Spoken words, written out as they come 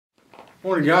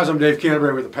Morning guys, I'm Dave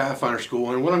Canterbury with the Pathfinder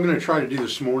School, and what I'm going to try to do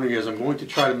this morning is I'm going to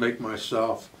try to make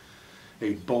myself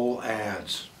a bowl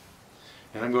adze.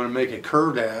 And I'm going to make a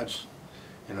curved adze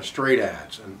and a straight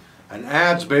adze. And an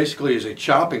adze basically is a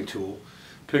chopping tool.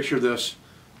 Picture this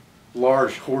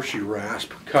large horseshoe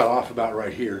rasp cut off about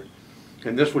right here.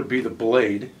 And this would be the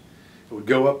blade. It would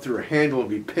go up through a handle and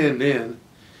be pinned in.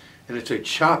 And it's a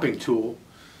chopping tool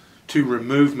to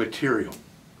remove material.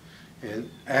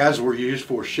 And adze were used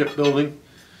for shipbuilding,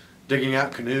 digging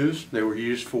out canoes. They were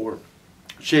used for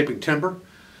shaping timber.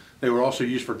 They were also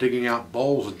used for digging out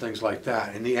bowls and things like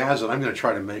that. And the adze that I'm going to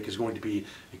try to make is going to be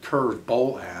a curved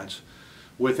bowl adze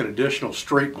with an additional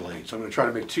straight blade. So I'm going to try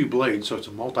to make two blades, so it's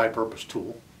a multi-purpose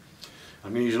tool.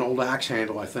 I'm going to use an old axe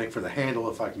handle, I think, for the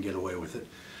handle if I can get away with it.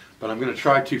 But I'm going to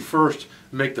try to first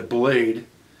make the blade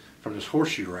from this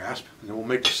horseshoe rasp, and then we'll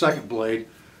make the second blade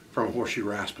from a horseshoe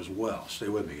rasp as well. Stay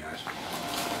with me, guys.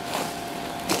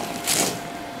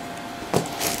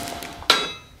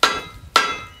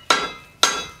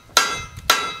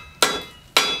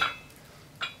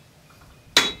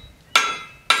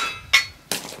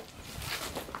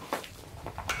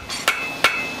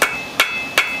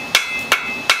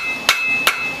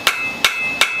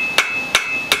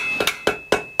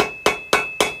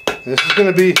 This is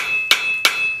going to be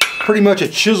pretty much a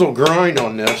chisel grind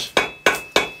on this.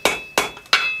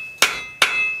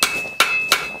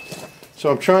 So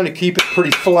I'm trying to keep it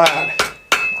pretty flat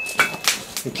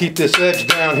and keep this edge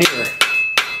down here,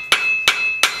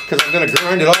 because I'm going to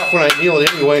grind it off when I anneal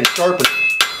it anyway and sharpen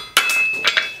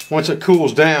it. Once it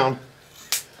cools down,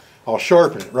 I'll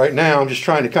sharpen it. Right now I'm just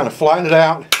trying to kind of flatten it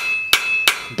out,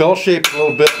 bell shape it a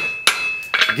little bit,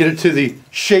 get it to the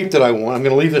shape that I want. I'm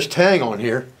going to leave this tang on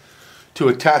here to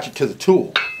attach it to the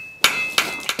tool.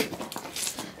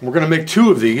 And we're going to make two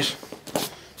of these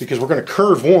because we're going to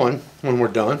curve one when we're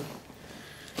done,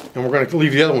 and we're going to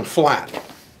leave the other one flat.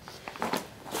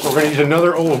 So we're going to use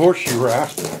another old horseshoe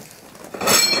rasp.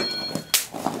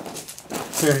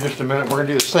 Here in just a minute we're going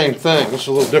to do the same thing. This is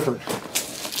a little different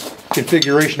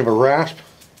configuration of a rasp,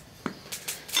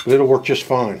 but it'll work just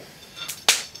fine.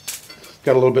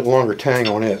 Got a little bit longer tang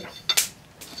on it.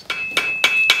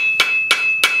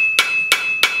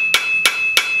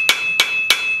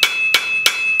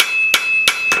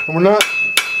 And we're not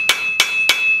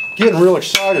getting real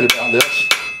excited about this.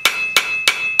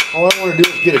 All I want to do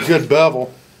is get a good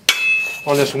bevel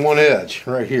on this one edge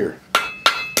right here.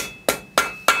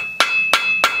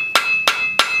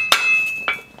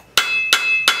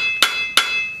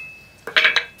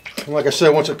 And like I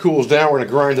said, once it cools down, we're going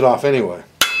to grind it off anyway.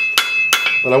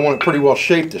 But I want it pretty well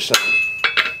shaped this time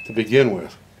to begin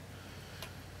with.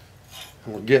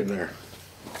 And we're getting there.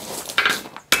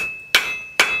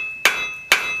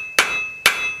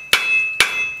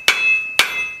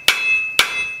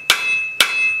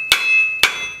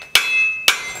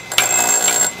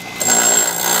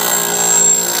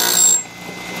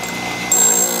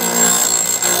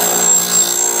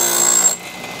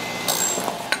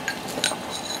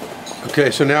 Okay,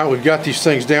 so now we've got these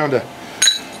things down to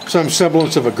some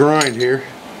semblance of a grind here.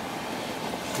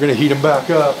 We're going to heat them back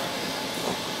up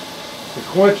and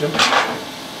quench them.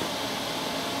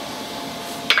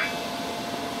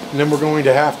 And then we're going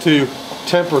to have to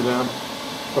temper them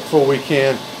before we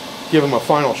can give them a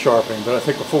final sharpening. But I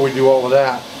think before we do all of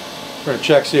that, we're going to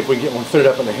check, see if we can get one fitted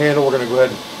up in the handle. We're going to go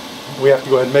ahead and we have to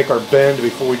go ahead and make our bend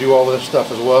before we do all of this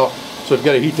stuff as well. So we've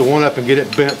got to heat the one up and get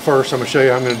it bent first. I'm going to show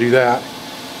you how I'm going to do that,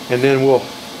 and then we'll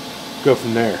go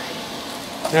from there.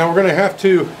 Now we're going to have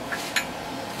to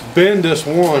bend this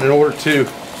one in order to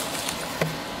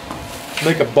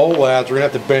make a bowl adze. We're going to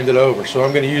have to bend it over. So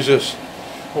I'm going to use this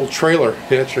old trailer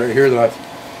hitch right here that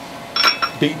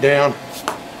I've beat down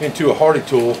into a hardy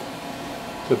tool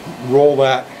to roll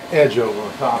that edge over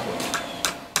on top of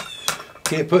it.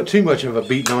 Can't put too much of a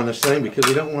beating on this thing because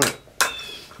we don't want to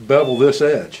bevel this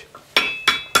edge.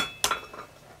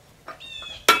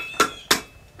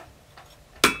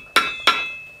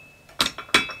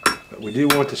 We do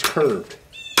want this curved.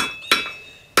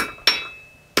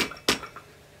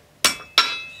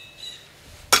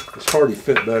 This hardy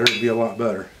fit better, it'd be a lot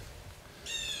better.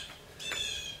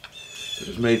 It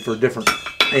was made for a different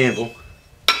anvil.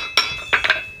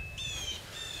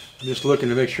 I'm just looking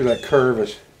to make sure that curve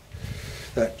is,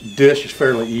 that dish is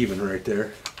fairly even right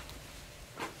there.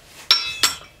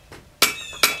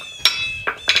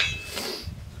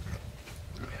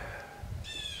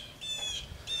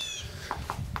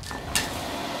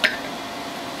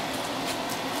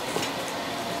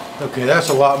 Okay, that's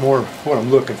a lot more what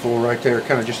I'm looking for right there,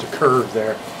 kind of just a curve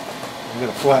there. I'm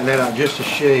going to flatten that out just a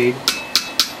shade,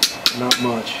 not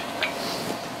much.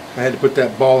 I had to put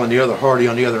that ball in the other hardy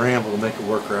on the other anvil to make it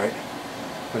work right.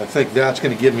 But I think that's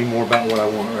going to give me more about what I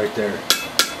want right there.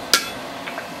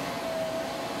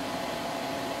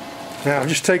 Now I'm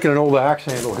just taking an old axe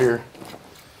handle here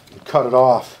and cut it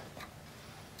off.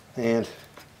 And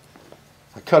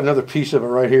I cut another piece of it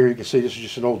right here. You can see this is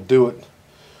just an old Do It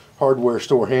hardware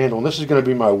store handle. And this is going to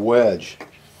be my wedge.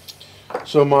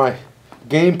 So my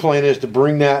game plan is to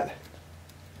bring that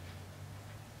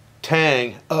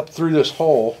tang up through this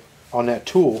hole on that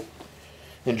tool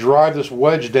and drive this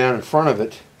wedge down in front of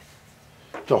it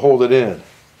to hold it in.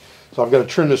 So I've got to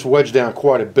trim this wedge down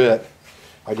quite a bit.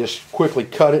 I just quickly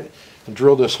cut it and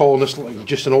drilled this hole in this,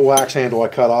 just an old axe handle I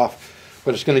cut off,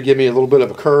 but it's going to give me a little bit of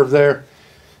a curve there.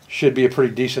 Should be a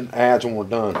pretty decent adze when we're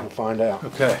done. We'll find out.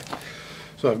 Okay,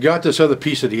 so I've got this other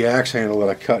piece of the axe handle that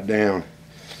I cut down,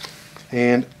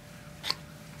 and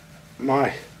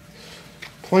my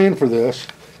plan for this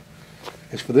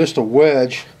is for this to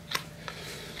wedge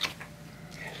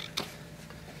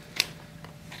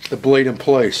the blade in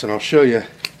place, and I'll show you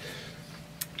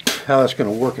how that's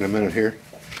going to work in a minute here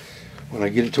when I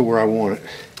get it to where I want it.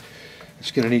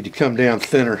 It's going to need to come down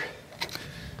thinner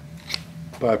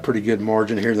by a pretty good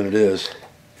margin here than it is.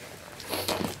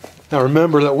 Now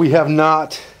remember that we have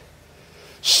not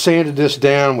sanded this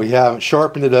down, we haven't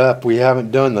sharpened it up, we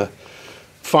haven't done the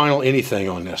final anything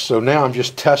on this. So now I'm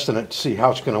just testing it to see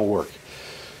how it's going to work.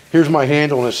 Here's my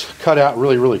handle, and it's cut out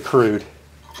really crude.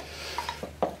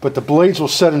 But the blades will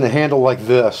set in the handle like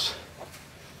this.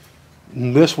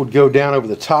 And this would go down over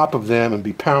the top of them and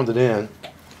be pounded in,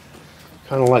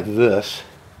 kind of like this.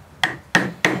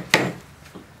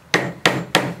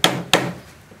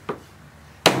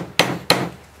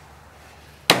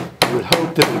 You would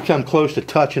hope that it would come close to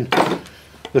touching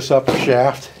this upper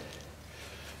shaft.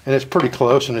 And it's pretty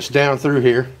close, and it's down through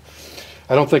here.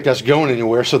 I don't think that's going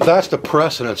anywhere. So that's the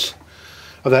precedence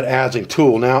of that adzing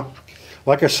tool. Now,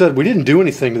 like I said, we didn't do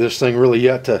anything to this thing really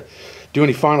yet to do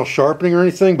any final sharpening or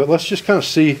anything, but let's just kind of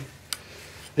see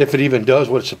if it even does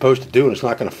what it's supposed to do, and it's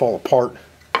not going to fall apart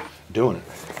doing it.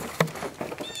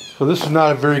 So this is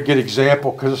not a very good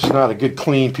example because this is not a good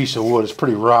clean piece of wood. It's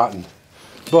pretty rotten.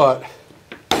 But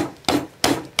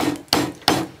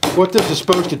what this is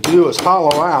supposed to do is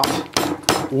hollow out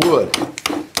wood,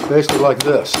 basically like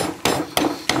this.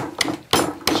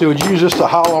 So you would use this to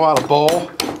hollow out a bowl,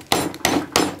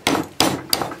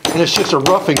 and it's just a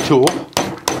roughing tool.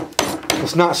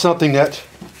 It's not something that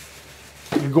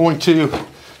you're going to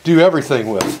do everything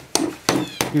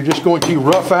with. You're just going to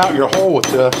rough out your hole with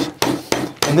this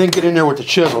and then get in there with the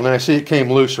chisel. Now I see it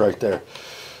came loose right there.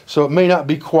 So it may not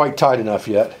be quite tight enough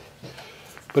yet,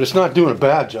 but it's not doing a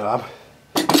bad job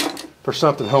for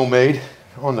something homemade.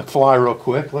 On the fly real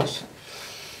quick, let's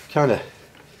kind of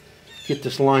get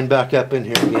this line back up in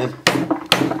here again.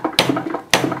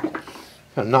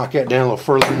 Kind of knock that down a little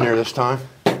further in there this time.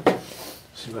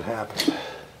 See what happens.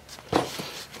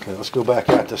 Okay, let's go back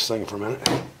at this thing for a minute.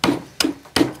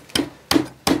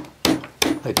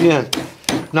 Again,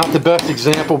 not the best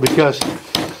example because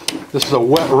this is a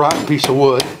wet, rotten piece of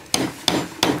wood,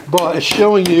 but it's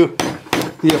showing you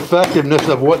the effectiveness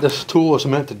of what this tool is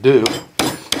meant to do,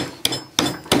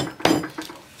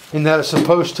 in that it's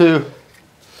supposed to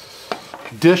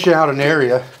dish out an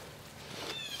area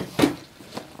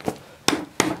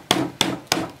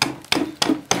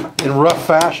in rough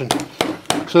fashion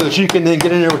so that you can then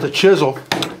get in there with the chisel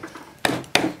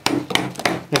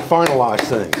and finalize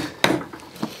things.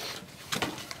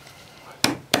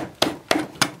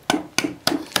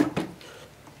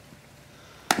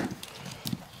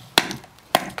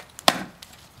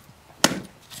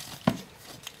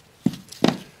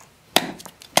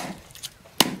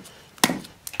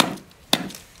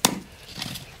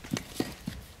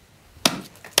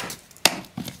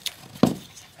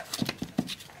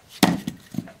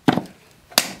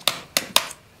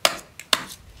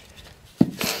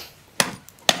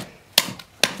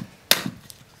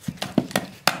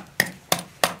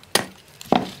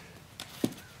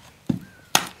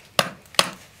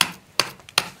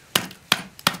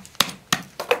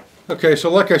 Okay,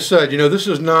 so like I said, you know, this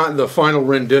is not the final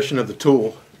rendition of the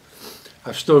tool.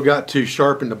 I've still got to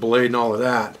sharpen the blade and all of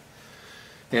that.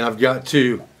 And I've got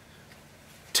to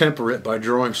temper it by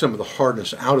drawing some of the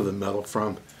hardness out of the metal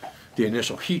from the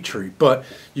initial heat treat. But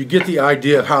you get the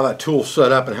idea of how that tool's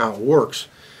set up and how it works.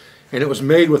 And it was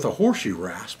made with a horseshoe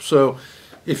rasp. So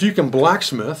if you can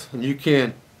blacksmith and you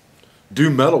can do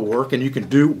metal work and you can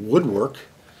do woodwork,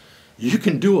 you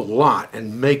can do a lot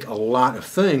and make a lot of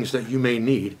things that you may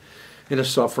need in a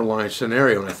self-reliant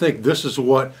scenario. And I think this is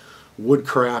what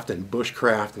woodcraft and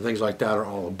bushcraft and things like that are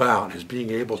all about, is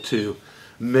being able to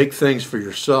make things for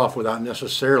yourself without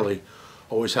necessarily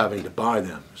always having to buy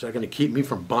them. Is that going to keep me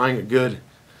from buying a good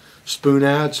spoon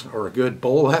adze or a good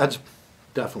bowl adze?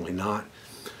 Definitely not.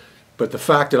 But the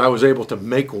fact that I was able to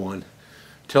make one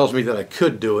tells me that I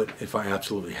could do it if I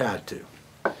absolutely had to.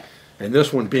 And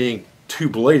this one being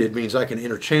two-bladed means I can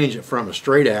interchange it from a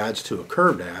straight adze to a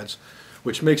curved adze,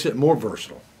 which makes it more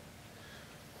versatile.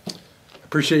 I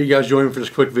appreciate you guys joining me for this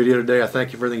quick video today. I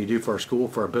thank you for everything you do for our school,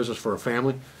 for our business, for our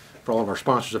family, for all of our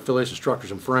sponsors, affiliates,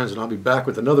 instructors, and friends. And I'll be back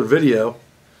with another video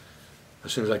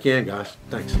as soon as I can, guys.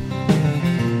 Thanks.